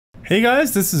Hey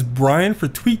guys, this is Brian for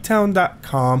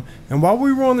tweaktown.com, and while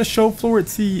we were on the show floor at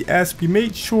CES, we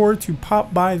made sure to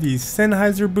pop by the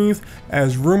Sennheiser booth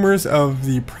as rumors of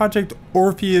the Project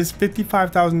Orpheus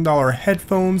 $55,000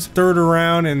 headphones stirred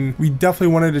around, and we definitely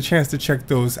wanted a chance to check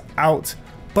those out.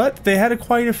 But they had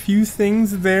quite a few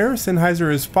things there.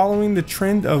 Sennheiser is following the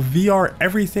trend of VR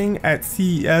everything at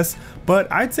CES,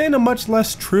 but I'd say in a much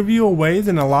less trivial way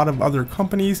than a lot of other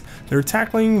companies. They're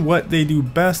tackling what they do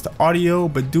best, audio,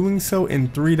 but doing so in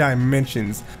 3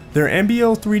 dimensions. Their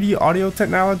Ambeo 3D audio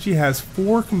technology has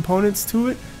 4 components to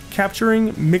it: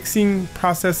 capturing, mixing,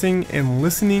 processing, and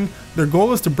listening. Their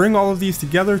goal is to bring all of these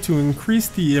together to increase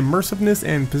the immersiveness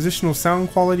and positional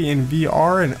sound quality in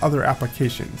VR and other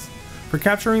applications. For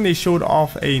capturing, they showed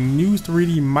off a new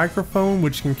 3D microphone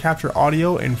which can capture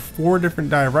audio in 4 different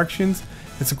directions.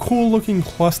 It's a cool looking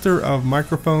cluster of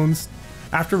microphones.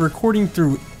 After recording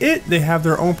through it, they have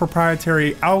their own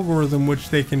proprietary algorithm which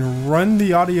they can run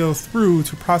the audio through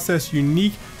to process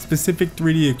unique, specific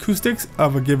 3D acoustics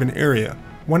of a given area.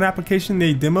 One application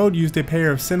they demoed used a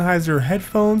pair of Sennheiser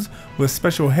headphones with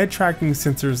special head tracking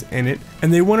sensors in it,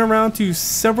 and they went around to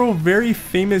several very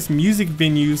famous music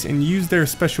venues and used their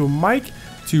special mic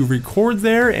to record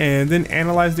there and then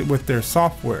analyzed it with their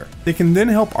software. They can then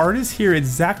help artists hear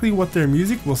exactly what their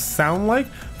music will sound like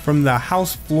from the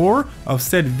house floor of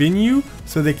said venue,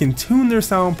 so they can tune their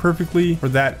sound perfectly for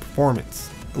that performance.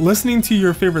 Listening to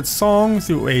your favorite song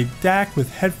through a DAC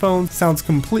with headphones sounds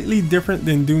completely different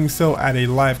than doing so at a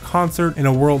live concert in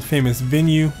a world famous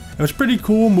venue. It was pretty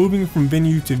cool moving from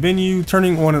venue to venue,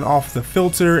 turning on and off the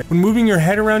filter. When moving your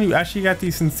head around, you actually got the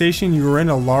sensation you were in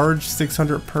a large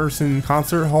 600-person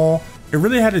concert hall. It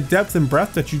really had a depth and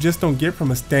breadth that you just don't get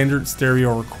from a standard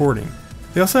stereo recording.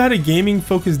 They also had a gaming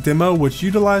focused demo which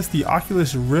utilized the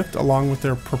Oculus Rift along with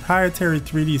their proprietary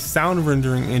 3D sound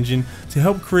rendering engine to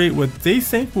help create what they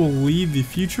think will lead the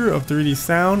future of 3D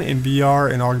sound in VR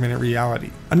and augmented reality.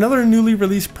 Another newly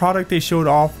released product they showed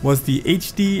off was the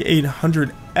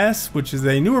HD800s, which is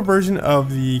a newer version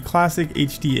of the classic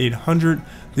HD800.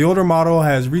 The older model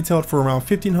has retailed for around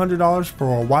 $1,500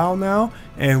 for a while now,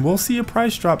 and we'll see a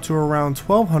price drop to around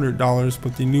 $1,200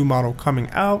 with the new model coming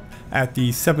out at the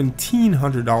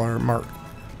 $1,700 mark.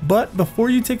 But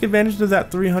before you take advantage of that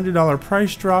 $300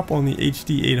 price drop on the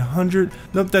HD800,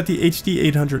 note that the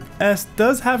HD800s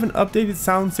does have an updated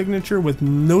sound signature with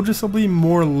noticeably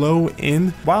more low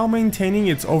end while maintaining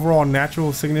its overall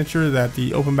natural signature that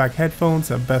the open back headphones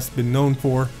have best been known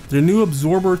for. Their new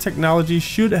absorber technology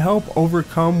should help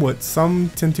overcome what some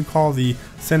tend to call the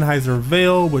Sennheiser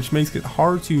veil, which makes it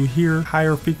hard to hear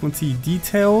higher frequency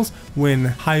details when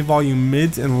high volume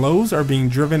mids and lows are being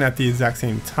driven at the exact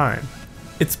same time.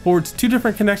 It sports 2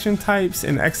 different connection types,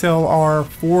 an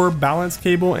XLR4 balance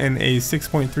cable and a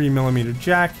 6.3mm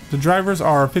jack. The drivers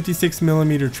are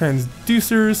 56mm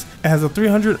transducers. It has a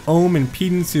 300 ohm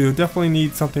impedance, so you'll definitely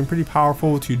need something pretty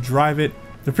powerful to drive it.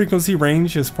 The frequency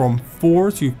range is from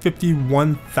 4 to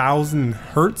 51,000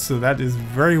 Hertz, so that is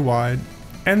very wide.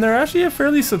 And they're actually a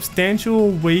fairly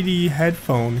substantial weighty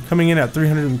headphone, coming in at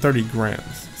 330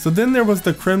 grams. So then there was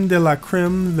the creme de la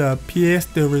creme, the pièce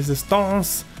de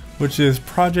résistance, which is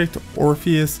Project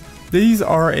Orpheus. These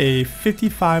are a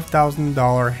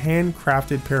 $55,000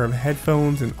 handcrafted pair of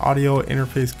headphones and audio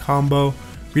interface combo.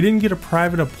 We didn't get a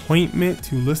private appointment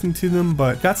to listen to them,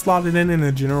 but got slotted in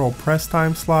a general press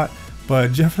time slot.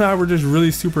 But Jeff and I were just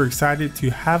really super excited to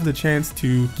have the chance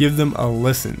to give them a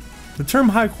listen. The term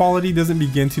high quality doesn't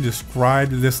begin to describe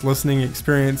this listening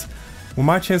experience. When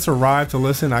my chance arrived to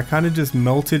listen, I kind of just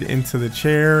melted into the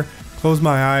chair, closed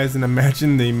my eyes, and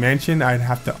imagined the mansion I'd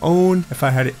have to own if I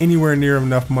had anywhere near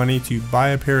enough money to buy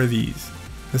a pair of these.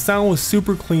 The sound was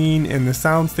super clean, and the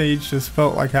soundstage just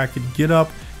felt like I could get up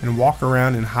and walk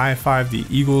around and high-five the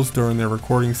Eagles during their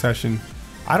recording session.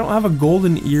 I don't have a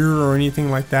golden ear or anything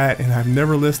like that, and I've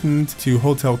never listened to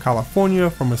Hotel California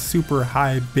from a super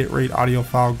high bitrate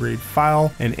audiophile grade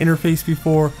file and interface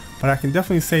before, but I can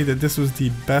definitely say that this was the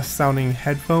best sounding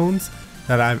headphones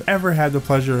that I've ever had the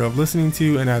pleasure of listening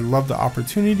to, and I'd love the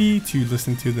opportunity to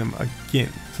listen to them again.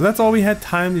 So that's all we had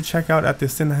time to check out at the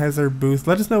Sennheiser booth.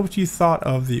 Let us know what you thought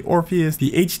of the Orpheus,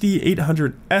 the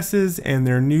HD800s, and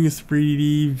their new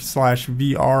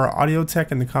 3D/VR audio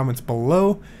tech in the comments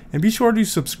below. And be sure to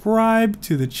subscribe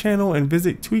to the channel and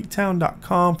visit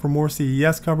tweaktown.com for more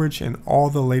CES coverage and all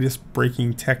the latest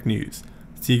breaking tech news.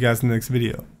 See you guys in the next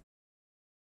video.